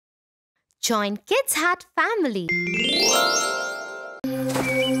Join Kids Hat family.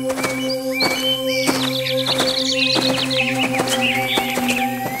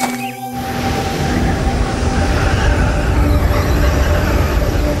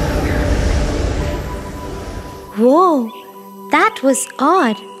 Whoa, that was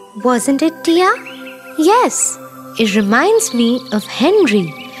odd, wasn't it, Tia? Yes, it reminds me of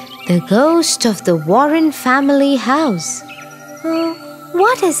Henry, the ghost of the Warren family house.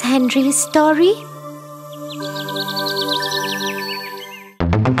 What is Henry's story?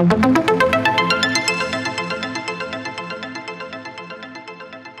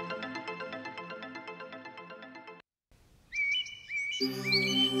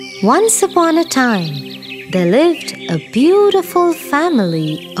 Once upon a time, there lived a beautiful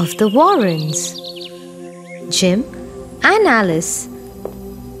family of the Warrens. Jim and Alice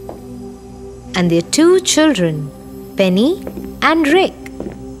and their two children, Penny and Rick.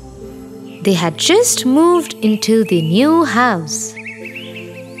 They had just moved into the new house.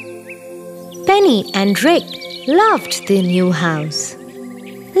 Penny and Rick loved their new house.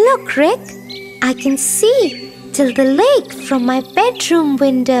 Look, Rick, I can see till the lake from my bedroom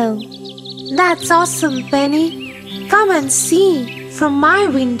window. That's awesome, Penny. Come and see from my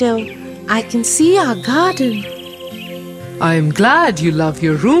window. I can see our garden. I am glad you love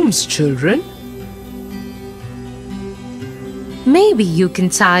your rooms, children. Maybe you can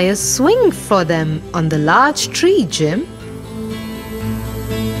tie a swing for them on the large tree, Jim.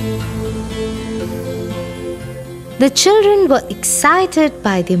 The children were excited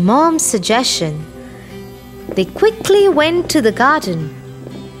by their mom's suggestion. They quickly went to the garden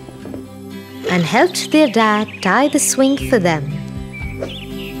and helped their dad tie the swing for them.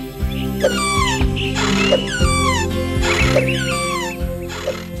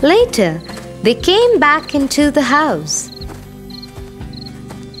 Later, they came back into the house,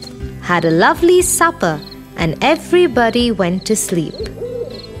 had a lovely supper, and everybody went to sleep.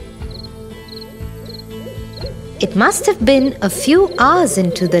 It must have been a few hours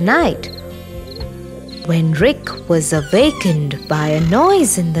into the night when Rick was awakened by a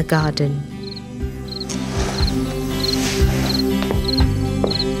noise in the garden.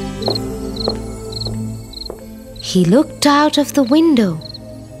 He looked out of the window.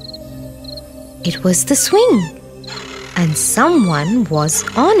 It was the swing, and someone was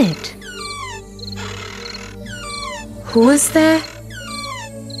on it. Who is there?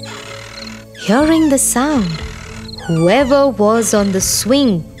 Hearing the sound, whoever was on the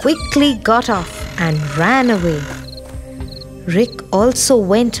swing quickly got off and ran away. Rick also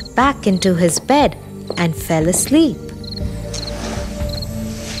went back into his bed and fell asleep.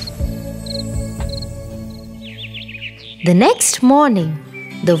 The next morning,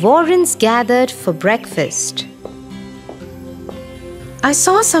 the Warrens gathered for breakfast. I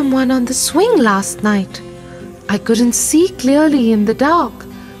saw someone on the swing last night. I couldn't see clearly in the dark,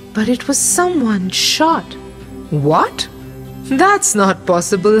 but it was someone short. What? That's not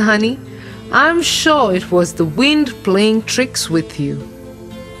possible, honey. I'm sure it was the wind playing tricks with you.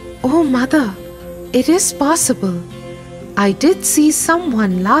 Oh, Mother, it is possible. I did see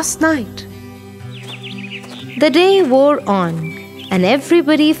someone last night. The day wore on, and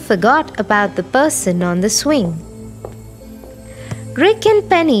everybody forgot about the person on the swing. Rick and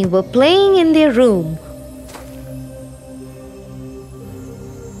Penny were playing in their room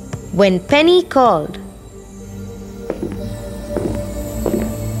when Penny called.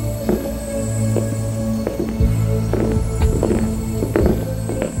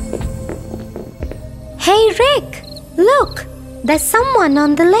 Hey Rick, look, there's someone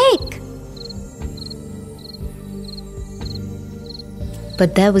on the lake.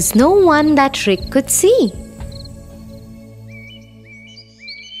 But there was no one that Rick could see.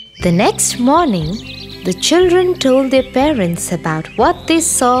 The next morning, the children told their parents about what they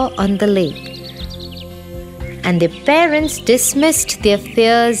saw on the lake, and their parents dismissed their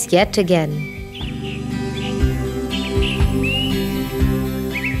fears yet again.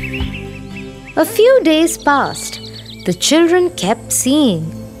 A few days passed. The children kept seeing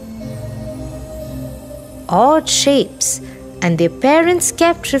odd shapes, and their parents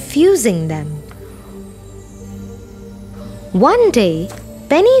kept refusing them. One day,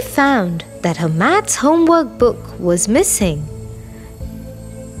 Penny found that her maths homework book was missing.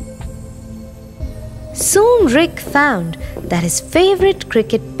 Soon Rick found that his favorite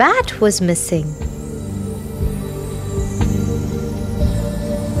cricket bat was missing.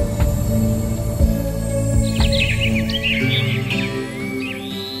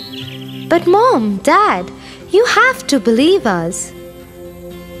 But Mom, Dad, you have to believe us.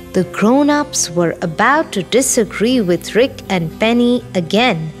 The grown-ups were about to disagree with Rick and Penny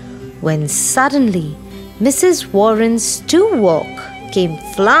again when suddenly Mrs. Warren's stew-wok came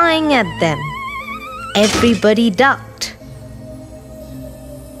flying at them. Everybody ducked.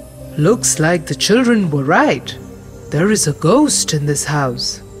 Looks like the children were right. There is a ghost in this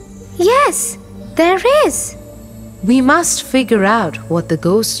house. Yes, there is. We must figure out what the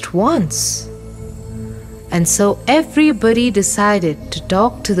ghost wants. And so everybody decided to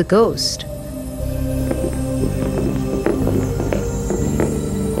talk to the ghost.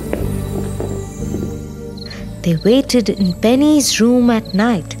 They waited in Penny's room at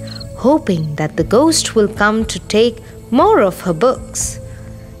night, hoping that the ghost will come to take more of her books.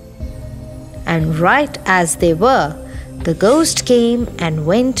 And right as they were, the ghost came and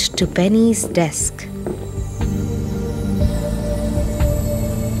went to Penny's desk.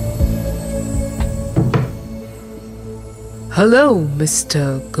 Hello,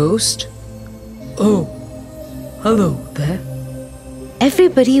 Mr. Ghost. Oh, hello there.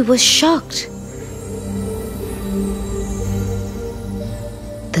 Everybody was shocked.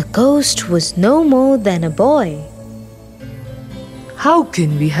 The ghost was no more than a boy. How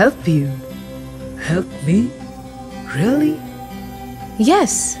can we help you? Help me? Really?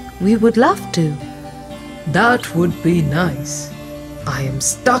 Yes, we would love to. That would be nice. I am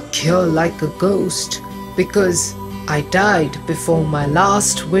stuck here like a ghost because I died before my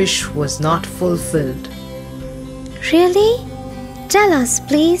last wish was not fulfilled. Really? Tell us,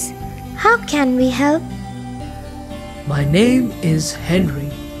 please. How can we help? My name is Henry.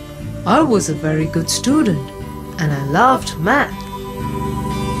 I was a very good student and I loved math.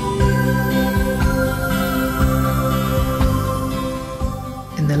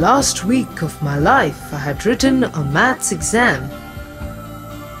 In the last week of my life, I had written a maths exam.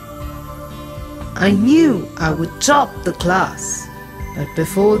 I knew I would top the class, but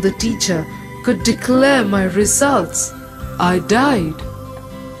before the teacher could declare my results, I died.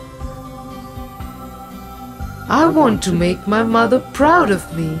 I want to make my mother proud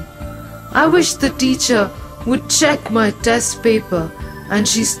of me. I wish the teacher would check my test paper and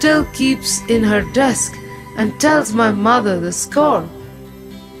she still keeps in her desk and tells my mother the score.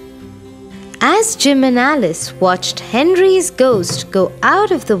 As Jim and Alice watched Henry's ghost go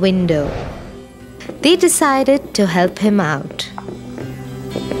out of the window, they decided to help him out.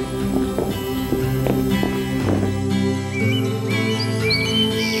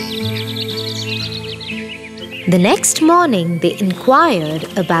 The next morning, they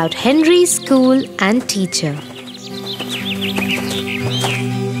inquired about Henry's school and teacher.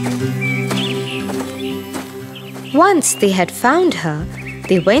 Once they had found her,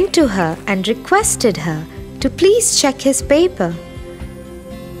 they went to her and requested her to please check his paper.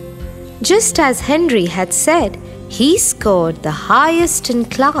 Just as Henry had said, he scored the highest in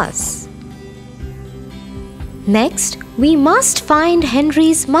class. Next, we must find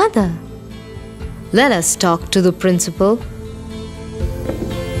Henry's mother. Let us talk to the principal.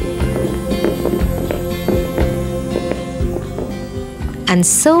 And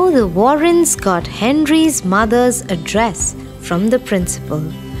so the Warrens got Henry's mother's address from the principal.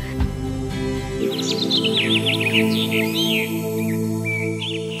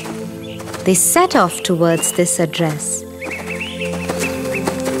 They set off towards this address.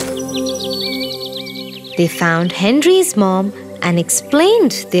 They found Henry's mom and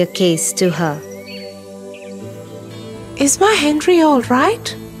explained their case to her. Is my Henry all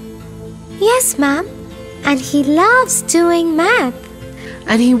right? Yes, ma'am. And he loves doing math.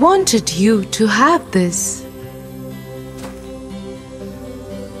 And he wanted you to have this.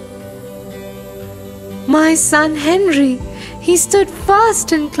 My son Henry, he stood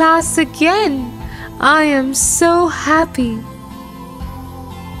first in class again. I am so happy.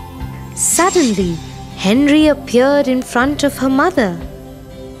 Suddenly, Henry appeared in front of her mother.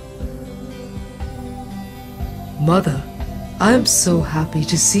 Mother, I am so happy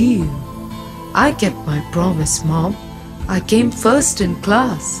to see you. I kept my promise, Mom. I came first in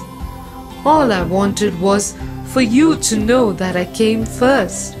class. All I wanted was for you to know that I came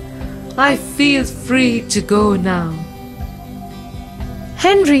first. I feel free to go now.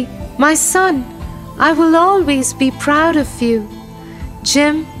 Henry, my son, I will always be proud of you.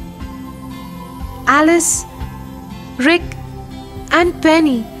 Jim, Alice, Rick, and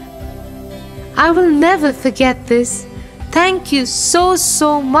Penny, I will never forget this. Thank you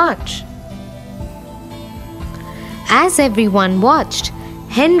so much. As everyone watched,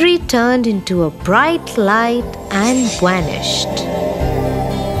 Henry turned into a bright light and vanished.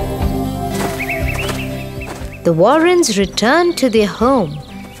 The Warrens returned to their home,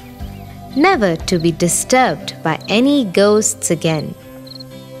 never to be disturbed by any ghosts again.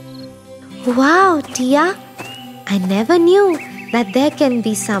 Wow, Tia! I never knew that there can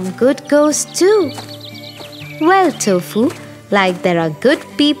be some good ghosts too. Well, Tofu, like there are good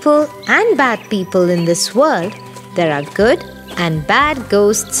people and bad people in this world, there are good and bad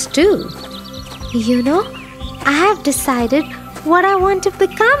ghosts too. You know, I have decided what I want to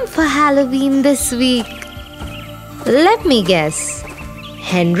become for Halloween this week. Let me guess.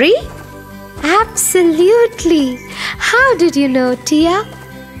 Henry? Absolutely. How did you know, Tia?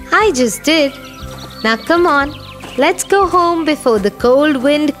 I just did. Now come on, let's go home before the cold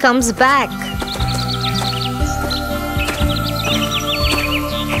wind comes back.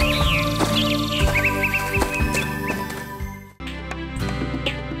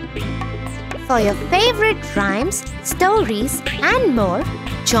 For your favorite rhymes, stories and more,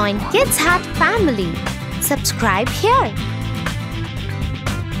 join Kids Hut family. Subscribe here.